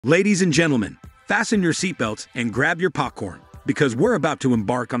Ladies and gentlemen, fasten your seatbelts and grab your popcorn, because we're about to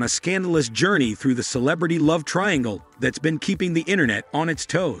embark on a scandalous journey through the celebrity love triangle that's been keeping the internet on its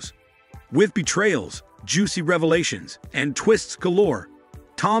toes. With betrayals, juicy revelations, and twists galore,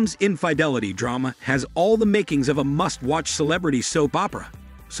 Tom's infidelity drama has all the makings of a must-watch celebrity soap opera.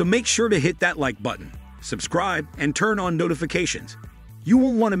 So make sure to hit that like button, subscribe, and turn on notifications. You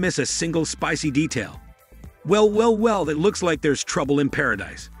won't want to miss a single spicy detail. Well, it looks like there's trouble in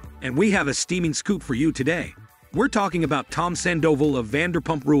paradise, and we have a steaming scoop for you today. We're talking about Tom Sandoval of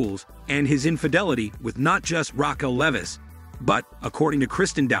Vanderpump Rules and his infidelity with not just Raquel Levis. But, according to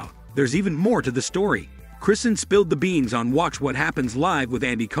Kristen Doute, there's even more to the story. Kristen spilled the beans on Watch What Happens Live with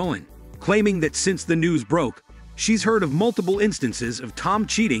Andy Cohen, claiming that since the news broke, she's heard of multiple instances of Tom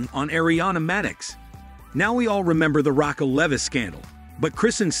cheating on Ariana Madix. Now we all remember the Raquel Levis scandal, but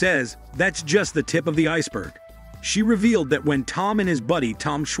Kristen says that's just the tip of the iceberg. She revealed that when Tom and his buddy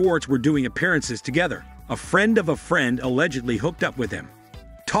Tom Schwartz were doing appearances together, a friend of a friend allegedly hooked up with him.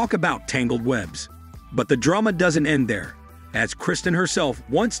 Talk about tangled webs. But the drama doesn't end there, as Kristen herself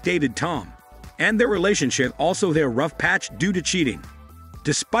once dated Tom, and their relationship also hit a rough patch due to cheating.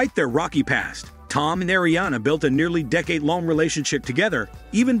 Despite their rocky past, Tom and Ariana built a nearly decade-long relationship together,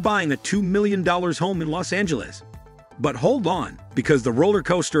 even buying a $2 million home in Los Angeles. But hold on, because the roller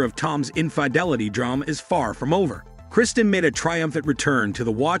coaster of Tom's infidelity drama is far from over. Kristen made a triumphant return to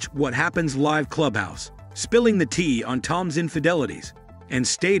the Watch What Happens Live clubhouse, spilling the tea on Tom's infidelities, and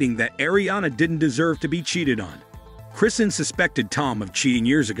stating that Ariana didn't deserve to be cheated on. Kristen suspected Tom of cheating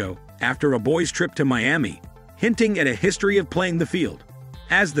years ago, after a boys' trip to Miami, hinting at a history of playing the field.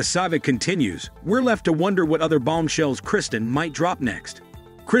 As the saga continues, we're left to wonder what other bombshells Kristen might drop next.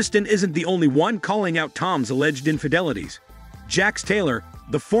 Kristen isn't the only one calling out Tom's alleged infidelities. Jax Taylor,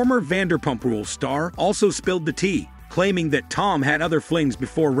 the former Vanderpump Rules star, also spilled the tea, claiming that Tom had other flings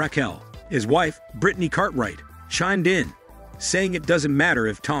before Raquel. His wife, Brittany Cartwright, chimed in, saying it doesn't matter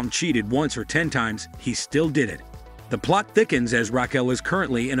if Tom cheated once or 10 times, he still did it. The plot thickens as Raquel is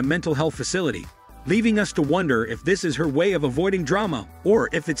currently in a mental health facility, leaving us to wonder if this is her way of avoiding drama or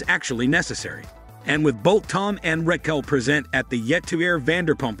if it's actually necessary. And with both Tom and Raquel present at the yet-to-air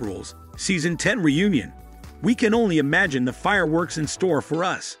Vanderpump Rules Season 10 reunion, we can only imagine the fireworks in store for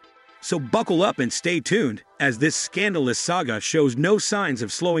us. So buckle up and stay tuned, as this scandalous saga shows no signs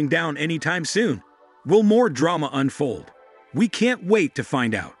of slowing down anytime soon. Will more drama unfold? We can't wait to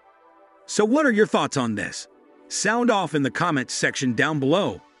find out. So what are your thoughts on this? Sound off in the comments section down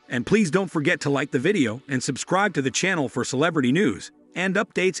below, and please don't forget to like the video and subscribe to the channel for celebrity news and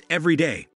updates every day.